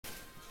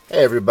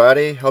Hey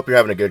everybody, hope you're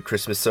having a good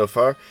Christmas so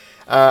far.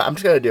 I'm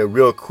just gonna do a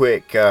real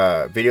quick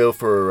video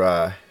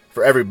for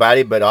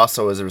everybody, but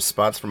also as a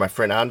response for my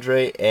friend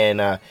Andre,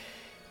 and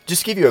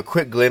just give you a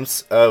quick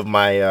glimpse of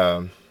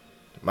my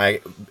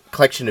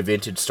collection of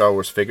vintage Star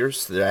Wars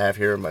figures that I have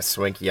here in my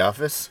swanky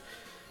office.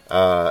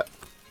 Try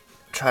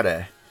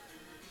to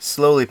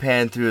slowly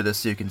pan through this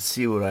so you can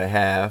see what I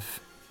have.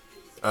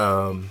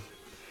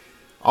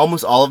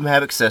 Almost all of them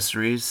have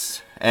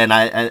accessories, and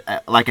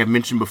I like I've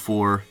mentioned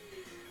before.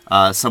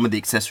 Some of the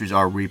accessories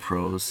are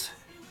repros,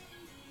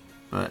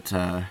 but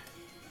let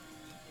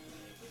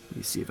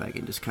me see if I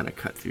can just kind of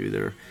cut through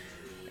there.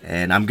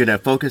 And I'm gonna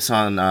focus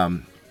on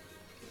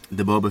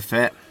the Boba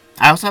Fett.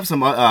 I also have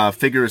some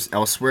figures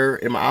elsewhere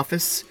in my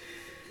office,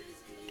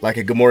 like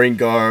a Gamorrean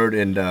Guard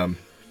and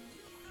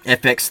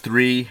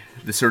FX3,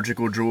 the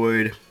surgical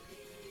droid,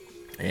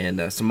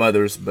 and some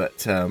others.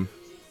 But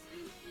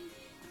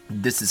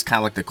this is kind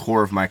of like the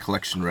core of my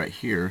collection right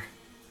here.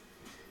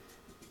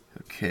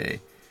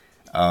 Okay.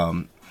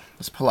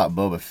 Let's pull out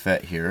Boba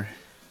Fett here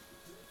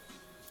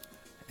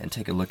and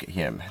take a look at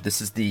him.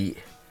 This is the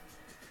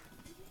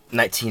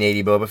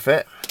 1980 Boba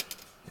Fett,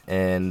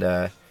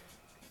 and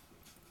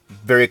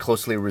very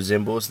closely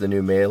resembles the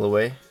new mail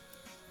away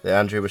that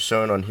Andre was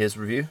showing on his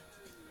review.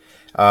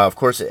 Of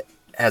course, it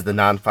has the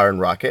non-firing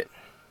rocket,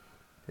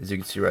 as you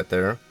can see right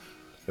there.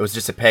 It was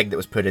just a peg that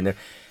was put in there,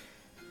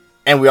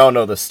 and we all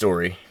know the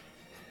story.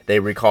 They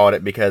recalled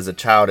it because a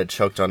child had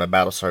choked on a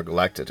Battlestar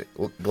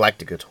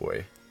Galactica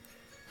toy.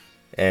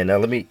 And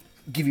let me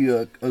give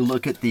you a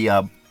look at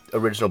the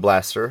original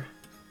blaster,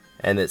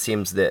 and it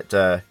seems that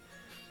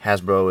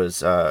Hasbro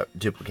has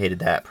duplicated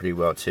that pretty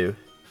well too.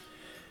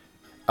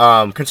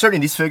 Concerning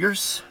these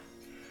figures,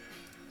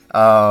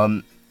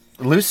 loose-wise,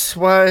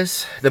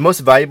 the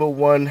most valuable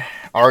one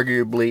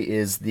arguably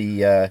is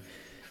the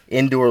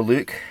indoor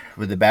Luke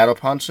with the battle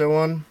poncho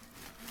on.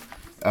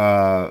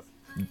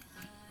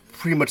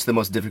 Pretty much the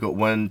most difficult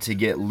one to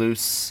get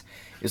loose.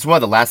 It's one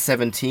of the last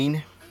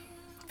 17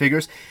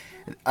 figures.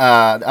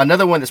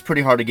 Another one that's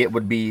pretty hard to get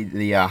would be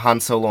the Han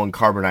Solo and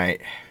Carbonite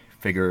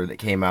figure that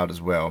came out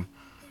as well.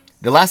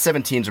 The last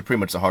 17s are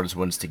pretty much the hardest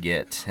ones to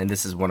get, and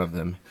this is one of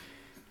them.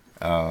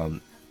 So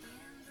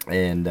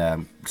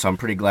I'm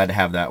pretty glad to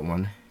have that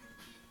one.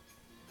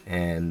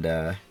 And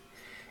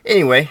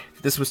anyway,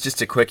 this was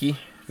just a quickie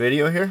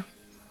video here.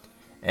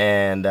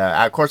 And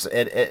of course,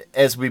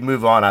 as we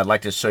move on, I'd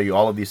like to show you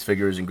all of these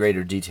figures in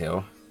greater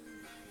detail.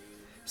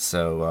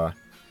 So,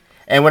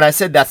 and when I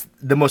said that's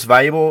the most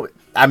valuable,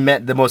 I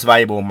meant the most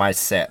valuable in my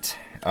set.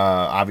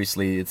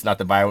 Obviously, it's not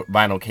the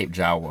vinyl Cape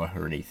Jawa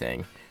or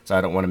anything, so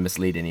I don't want to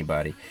mislead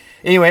anybody.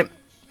 Anyway,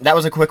 that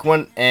was a quick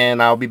one,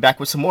 and I'll be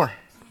back with some more.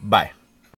 Bye.